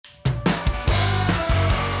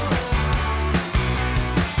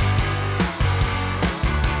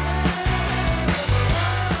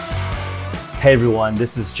Hey everyone,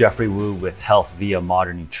 this is Jeffrey Wu with Health Via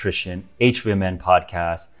Modern Nutrition, HVMN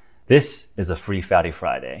podcast. This is a Free Fatty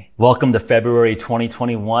Friday. Welcome to February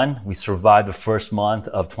 2021. We survived the first month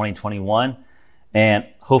of 2021 and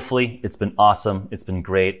hopefully it's been awesome, it's been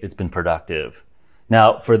great, it's been productive.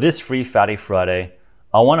 Now for this Free Fatty Friday,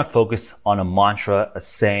 I want to focus on a mantra, a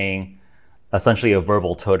saying, essentially a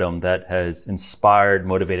verbal totem that has inspired,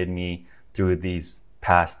 motivated me through these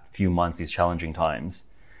past few months, these challenging times.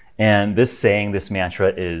 And this saying, this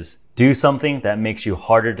mantra is, do something that makes you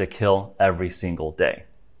harder to kill every single day.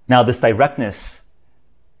 Now, this directness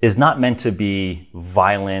is not meant to be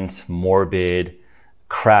violent, morbid,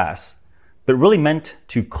 crass, but really meant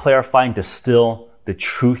to clarify and distill the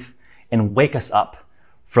truth and wake us up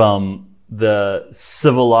from the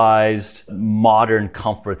civilized, modern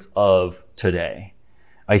comforts of today.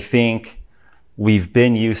 I think we've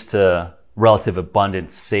been used to relative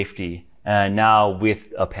abundance, safety, and now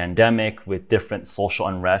with a pandemic, with different social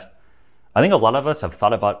unrest, I think a lot of us have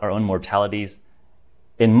thought about our own mortalities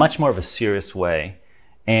in much more of a serious way.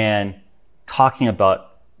 And talking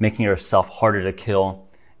about making yourself harder to kill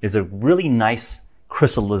is a really nice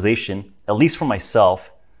crystallization, at least for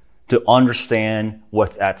myself, to understand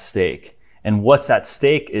what's at stake. And what's at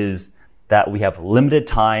stake is that we have limited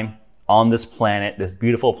time on this planet, this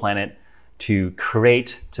beautiful planet, to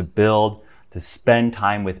create, to build, to spend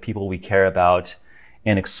time with people we care about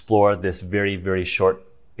and explore this very, very short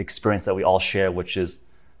experience that we all share, which is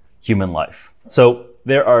human life. So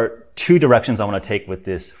there are two directions I want to take with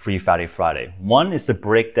this Free Fatty Friday. One is to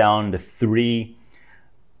break down the three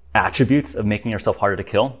attributes of making yourself harder to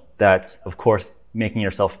kill. That's, of course, making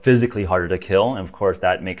yourself physically harder to kill. And of course,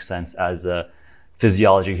 that makes sense as a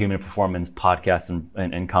physiology, human performance podcast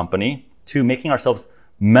and company. Two, making ourselves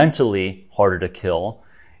mentally harder to kill.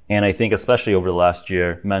 And I think especially over the last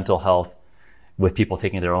year, mental health with people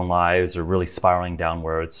taking their own lives or really spiraling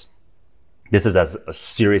downwards. This is as a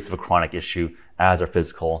serious of a chronic issue as our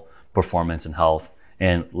physical performance and health.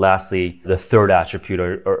 And lastly, the third attribute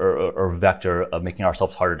or vector of making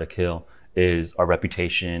ourselves harder to kill is our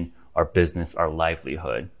reputation, our business, our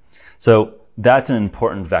livelihood. So that's an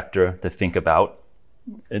important vector to think about,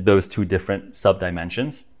 those two different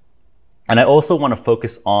subdimensions. And I also want to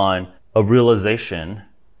focus on a realization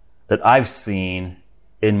that I've seen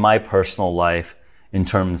in my personal life in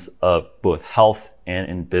terms of both health and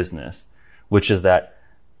in business, which is that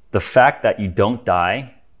the fact that you don't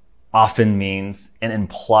die often means and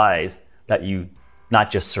implies that you not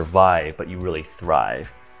just survive, but you really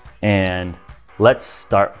thrive. And let's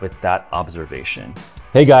start with that observation.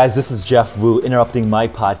 Hey guys, this is Jeff Wu interrupting my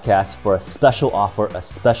podcast for a special offer, a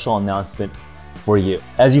special announcement for you.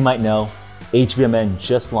 As you might know, HVMN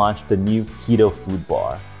just launched the new keto food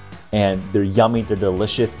bar. And they're yummy, they're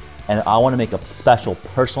delicious, and I want to make a special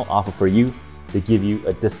personal offer for you to give you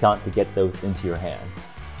a discount to get those into your hands.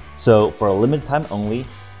 So for a limited time only,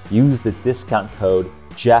 use the discount code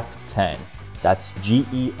JEFF10. That's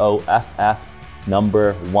GEOFF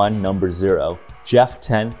number 1 number 0,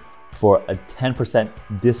 JEFF10 for a 10%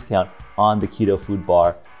 discount on the keto food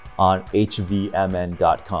bar on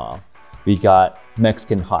hvmn.com. We got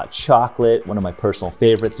Mexican hot chocolate, one of my personal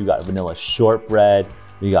favorites. We got vanilla shortbread.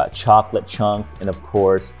 We got chocolate chunk, and of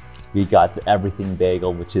course, we got the everything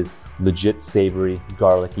bagel, which is legit savory,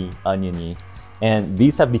 garlicky, oniony. And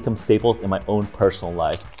these have become staples in my own personal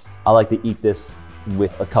life. I like to eat this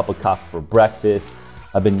with a cup of coffee for breakfast.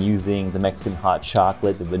 I've been using the Mexican hot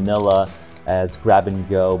chocolate, the vanilla, as grab and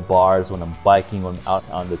go bars when I'm biking, when I'm out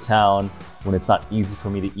on the town, when it's not easy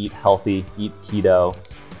for me to eat healthy, eat keto.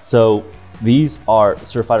 So these are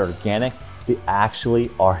certified organic. They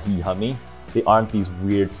actually are yummy. They aren't these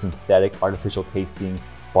weird synthetic artificial tasting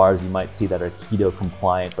bars you might see that are keto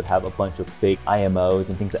compliant but have a bunch of fake IMOs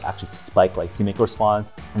and things that actually spike glycemic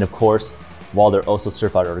response. And of course, while they're also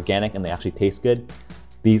certified organic and they actually taste good,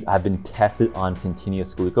 these have been tested on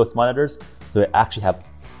continuous glucose monitors, so they actually have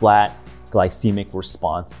flat glycemic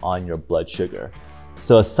response on your blood sugar.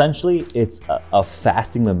 So essentially, it's a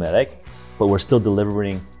fasting mimetic, but we're still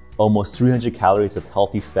delivering almost 300 calories of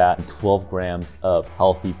healthy fat and 12 grams of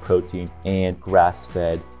healthy protein and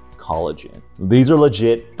grass-fed collagen. These are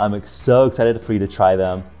legit. I'm so excited for you to try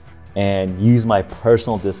them and use my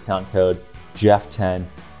personal discount code JEFF10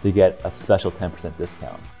 to get a special 10%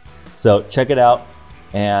 discount. So check it out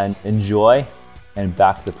and enjoy, and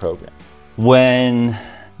back to the program. When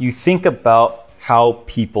you think about how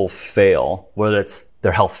people fail, whether it's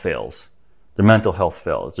their health fails, their mental health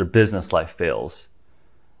fails, their business life fails,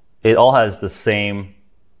 it all has the same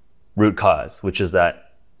root cause, which is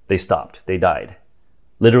that they stopped, they died.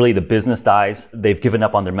 Literally, the business dies, they've given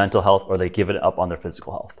up on their mental health or they've given up on their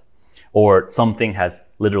physical health. or something has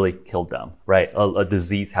literally killed them, right? A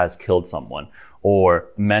disease has killed someone, or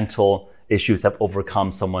mental issues have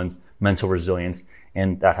overcome someone's mental resilience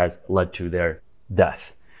and that has led to their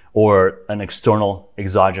death, or an external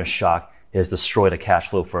exogenous shock has destroyed a cash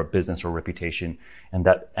flow for a business or reputation and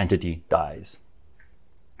that entity dies.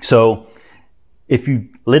 So if you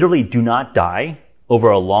literally do not die over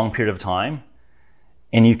a long period of time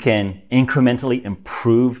and you can incrementally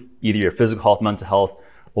improve either your physical health, mental health,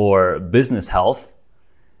 or business health,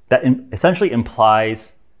 that essentially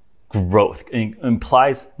implies growth. It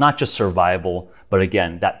implies not just survival, but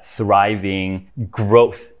again, that thriving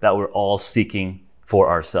growth that we're all seeking for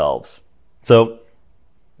ourselves. So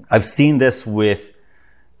I've seen this with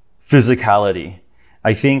physicality.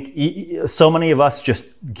 I think so many of us just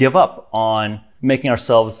give up on making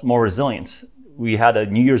ourselves more resilient. We had a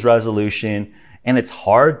New Year's resolution and it's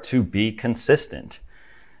hard to be consistent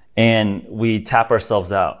and we tap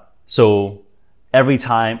ourselves out. So every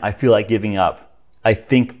time I feel like giving up, I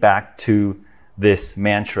think back to this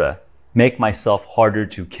mantra, make myself harder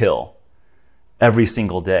to kill every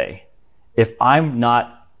single day. If I'm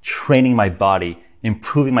not training my body,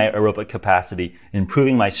 improving my aerobic capacity,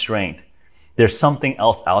 improving my strength, there's something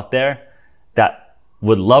else out there that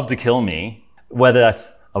would love to kill me, whether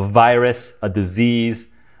that's a virus, a disease,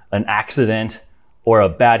 an accident, or a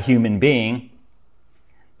bad human being.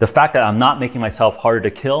 The fact that I'm not making myself harder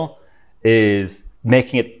to kill is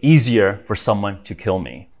making it easier for someone to kill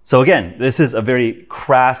me. So again, this is a very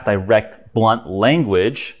crass, direct, blunt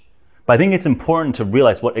language, but I think it's important to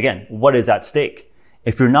realize what is at stake.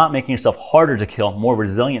 If you're not making yourself harder to kill, more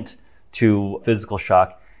resilient to physical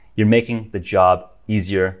shock, you're making the job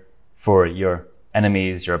easier for your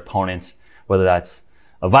enemies, your opponents, whether that's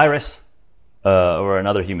a virus or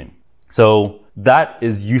another human. So that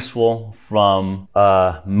is useful from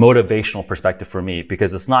a motivational perspective for me,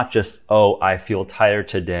 because it's not just, oh, I feel tired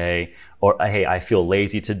today, or hey, I feel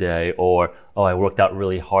lazy today, or oh, I worked out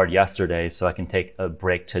really hard yesterday, so I can take a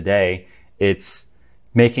break today. It's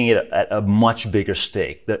making it at a much bigger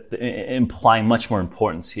stake, implying much more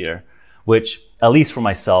importance here, which, at least for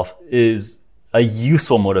myself, is a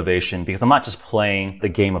useful motivation, because I'm not just playing the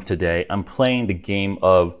game of today, I'm playing the game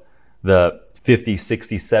of the 50,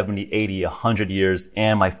 60, 70, 80, 100 years,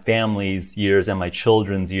 and my family's years, and my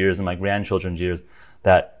children's years, and my grandchildren's years,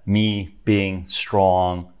 that me being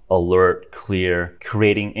strong, alert, clear,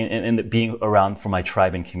 creating, and being around for my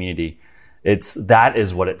tribe and community. That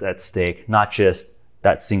is what is at stake, not just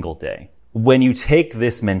that single day. When you take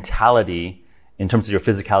this mentality in terms of your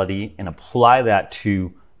physicality and apply that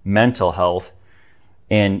to mental health,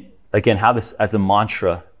 and again, have this as a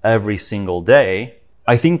mantra every single day,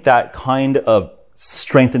 I think that kind of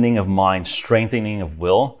strengthening of mind, strengthening of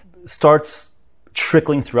will starts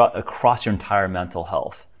trickling across your entire mental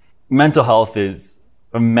health. Mental health is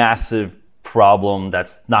a massive problem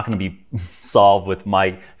that's not going to be solved with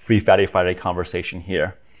my Free Fatty Friday conversation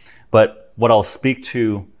here. But what I'll speak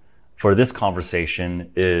to for this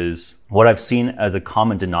conversation is what I've seen as a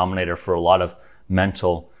common denominator for a lot of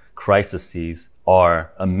mental crises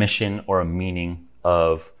are a mission or a meaning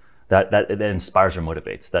of that inspires or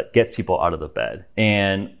motivates, that gets people out of the bed.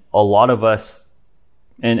 And a lot of us,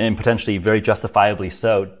 and potentially very justifiably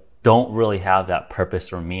so, don't really have that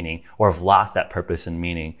purpose or meaning, or have lost that purpose and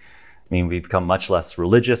meaning. I mean, we've become much less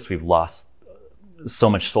religious. We've lost so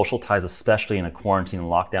much social ties, especially in a quarantine and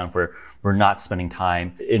lockdown, where we're not spending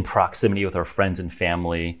time in proximity with our friends and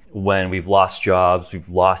family. When we've lost jobs, we've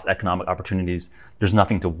lost economic opportunities, there's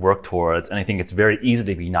nothing to work towards. And I think it's very easy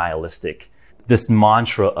to be nihilistic. This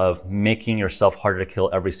mantra of making yourself harder to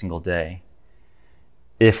kill every single day,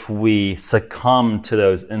 if we succumb to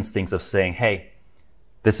those instincts of saying, hey,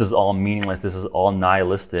 this is all meaningless, this is all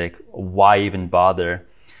nihilistic, why even bother?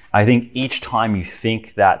 I think each time you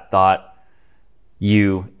think that thought,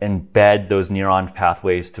 you embed those neuron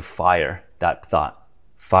pathways to fire that thought.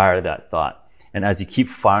 And as you keep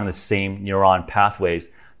firing the same neuron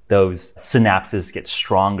pathways, those synapses get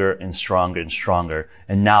stronger and stronger and stronger.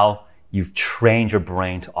 And now you've trained your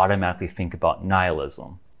brain to automatically think about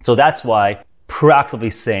nihilism. So that's why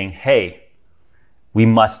proactively saying, hey, we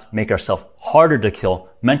must make ourselves harder to kill,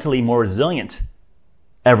 mentally more resilient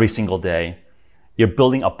every single day. You're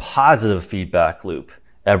building a positive feedback loop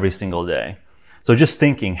every single day. So just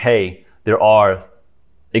thinking, hey, there are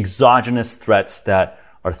exogenous threats that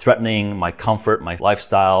are threatening my comfort, my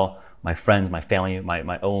lifestyle, my friends, my family,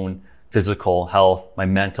 my own physical health, my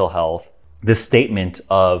mental health. This statement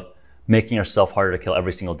of making yourself harder to kill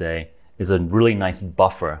every single day is a really nice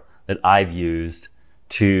buffer that I've used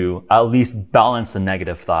to at least balance the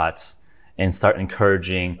negative thoughts and start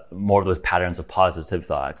encouraging more of those patterns of positive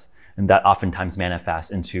thoughts. And that oftentimes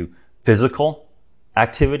manifests into physical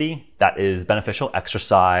activity that is beneficial,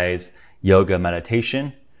 exercise, yoga,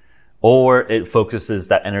 meditation, or it focuses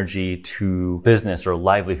that energy to business or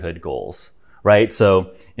livelihood goals, right?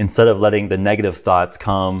 So instead of letting the negative thoughts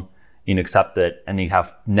come, accept it, and you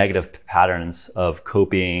have negative patterns of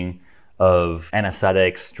coping, of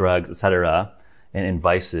anesthetics, drugs, etc., and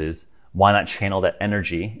vices, why not channel that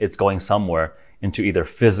energy? It's going somewhere into either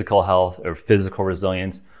physical health or physical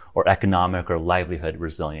resilience or economic or livelihood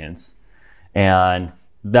resilience. And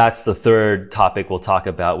that's the third topic we'll talk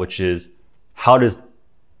about, which is how does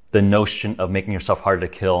the notion of making yourself harder to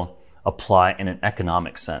kill apply in an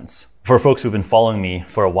economic sense? For folks who've been following me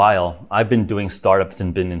for a while, I've been doing startups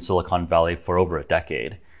and been in Silicon Valley for over a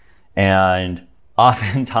decade. And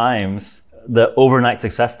oftentimes, the overnight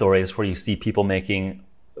success stories where you see people making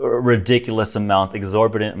ridiculous amounts,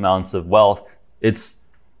 exorbitant amounts of wealth, it's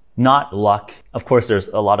not luck. Of course, there's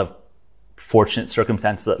a lot of fortunate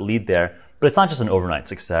circumstances that lead there, but it's not just an overnight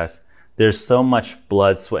success. There's so much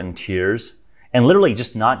blood, sweat, and tears, and literally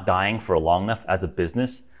just not dying for long enough as a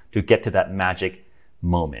business to get to that magic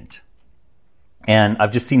moment. And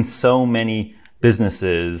I've just seen so many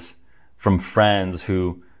businesses from friends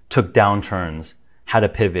who took downturns, had to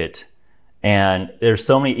pivot. And there's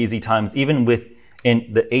so many easy times, even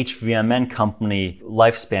in the HVMN company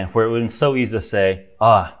lifespan, where it would have been so easy to say,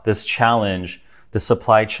 this challenge, this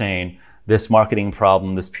supply chain, this marketing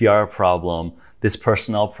problem, this PR problem, this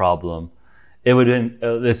personnel problem, it would have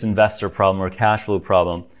been this investor problem or cash flow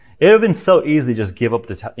problem. It would have been so easy to just give up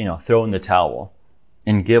throw in the towel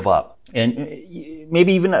and give up. And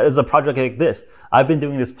maybe even as a project like this, I've been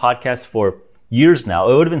doing this podcast for years now.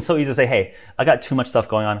 It would have been so easy to say, hey, I got too much stuff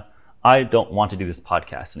going on. I don't want to do this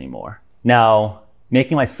podcast anymore. Now,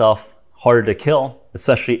 making myself harder to kill,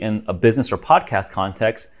 especially in a business or podcast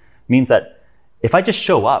context, means that if I just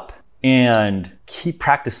show up and keep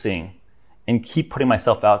practicing and keep putting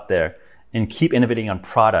myself out there and keep innovating on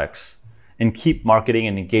products and keep marketing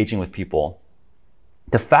and engaging with people,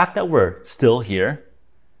 the fact that we're still here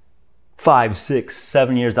 5, 6,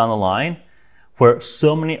 7 years down the line, where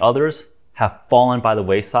so many others have fallen by the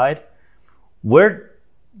wayside, we're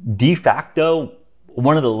de facto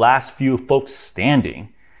one of the last few folks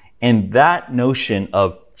standing. And that notion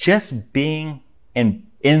of just being in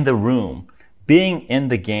the room, being in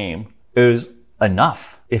the game is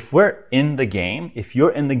enough. If we're in the game, if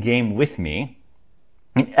you're in the game with me,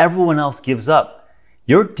 and everyone else gives up,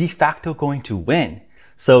 you're de facto going to win.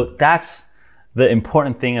 So that's the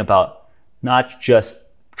important thing about not just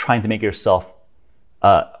trying to make yourself,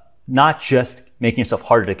 not just making yourself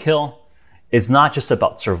harder to kill. It's not just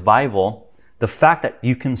about survival. The fact that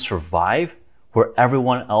you can survive where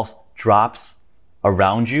everyone else drops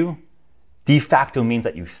around you, de facto means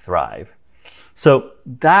that you thrive. So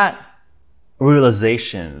that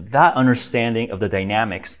realization, that understanding of the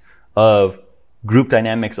dynamics of group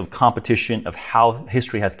dynamics, of competition, of how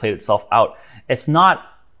history has played itself out, it's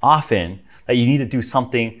not often that you need to do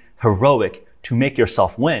something heroic to make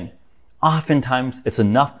yourself win. Oftentimes, it's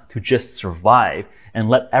enough to just survive and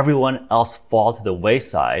let everyone else fall to the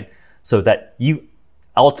wayside so that you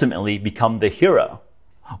ultimately become the hero.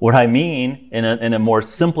 What I mean in a more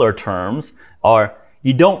simpler terms are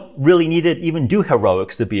you don't really need to even do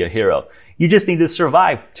heroics to be a hero. You just need to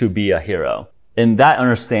survive to be a hero. And that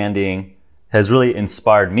understanding has really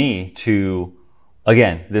inspired me to,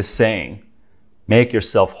 again, this saying, make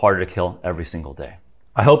yourself harder to kill every single day.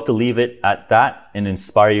 I hope to leave it at that and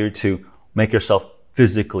inspire you to make yourself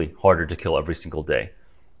physically harder to kill every single day.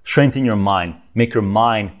 Strengthen your mind. Make your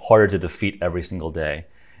mind harder to defeat every single day.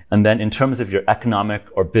 And then in terms of your economic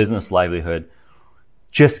or business livelihood,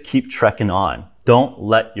 just keep trekking on. Don't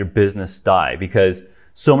let your business die, because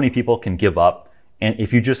so many people can give up. And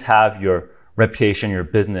if you just have your reputation, your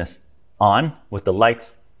business on, with the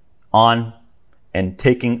lights on and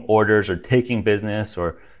taking orders or taking business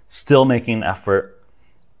or still making an effort,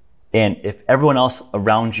 and if everyone else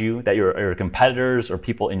around you, that your competitors or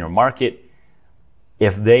people in your market,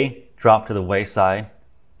 if they drop to the wayside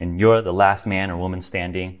and you're the last man or woman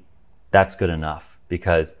standing, that's good enough,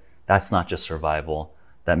 because that's not just survival.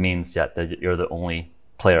 That means that you're the only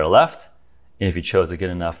player left. And if you chose a good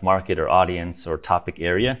enough market or audience or topic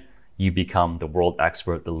area, you become the world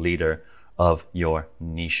expert, the leader of your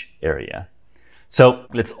niche area. So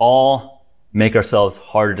let's all make ourselves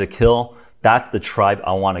harder to kill. That's the tribe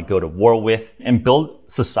I want to go to war with and build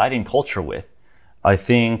society and culture with. I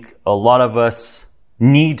think a lot of us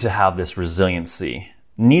need to have this resiliency,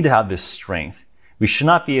 need to have this strength. We should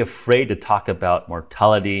not be afraid to talk about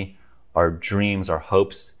mortality, our dreams, our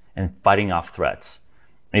hopes, and fighting off threats.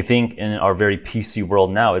 I think in our very PC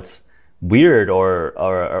world now, it's weird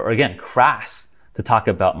or again, crass to talk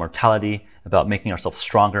about mortality, about making ourselves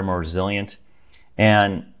stronger, more resilient.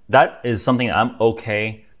 And that is something I'm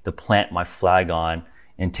okay to plant my flag on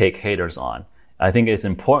and take haters on. I think it's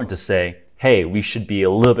important to say, hey, we should be a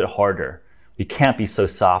little bit harder. We can't be so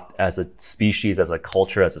soft as a species, as a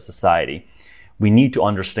culture, as a society. We need to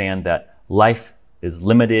understand that life is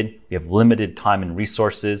limited. We have limited time and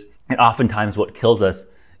resources. And oftentimes what kills us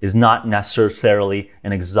is not necessarily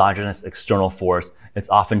an exogenous external force. It's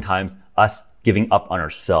oftentimes us giving up on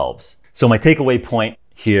ourselves. So my takeaway point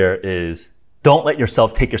here is don't let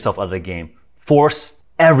yourself take yourself out of the game. Force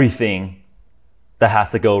everything that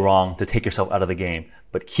has to go wrong to take yourself out of the game.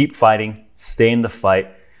 But keep fighting, stay in the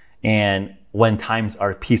fight. And when times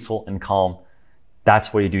are peaceful and calm,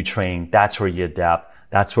 that's where you do training. That's where you adapt.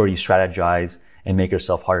 That's where you strategize and make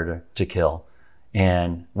yourself harder to kill.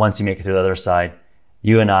 And once you make it to the other side,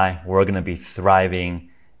 you and we're going to be thriving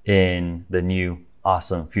in the new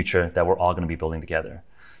awesome future that we're all going to be building together.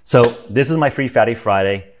 So this is my Free Fatty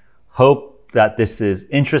Friday. Hope that this is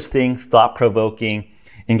interesting, thought-provoking,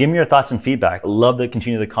 and give me your thoughts and feedback. I'd love to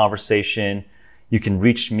continue the conversation. You can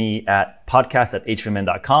reach me at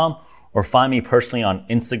podcast@hvmn.com or find me personally on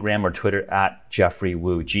Instagram or Twitter at Jeffrey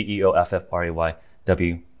Woo, GeoffreyWoo.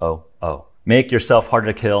 Make yourself harder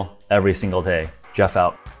to kill every single day. Jeff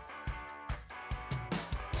out.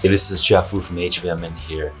 Hey, this is Jeff Woo from HVMN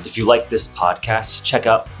here. If you like this podcast, check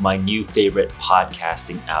out my new favorite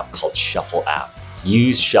podcasting app called Shuffle app.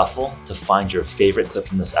 Use Shuffle to find your favorite clip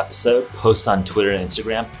from this episode, post on Twitter and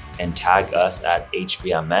Instagram, and tag us at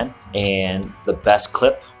HVMN. And the best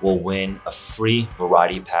clip will win a free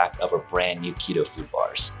variety pack of our brand new keto food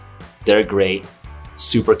bars. They're great,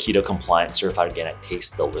 super keto compliant, certified organic,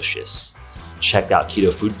 taste delicious. Check out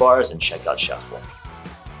keto food bars and check out Shuffle.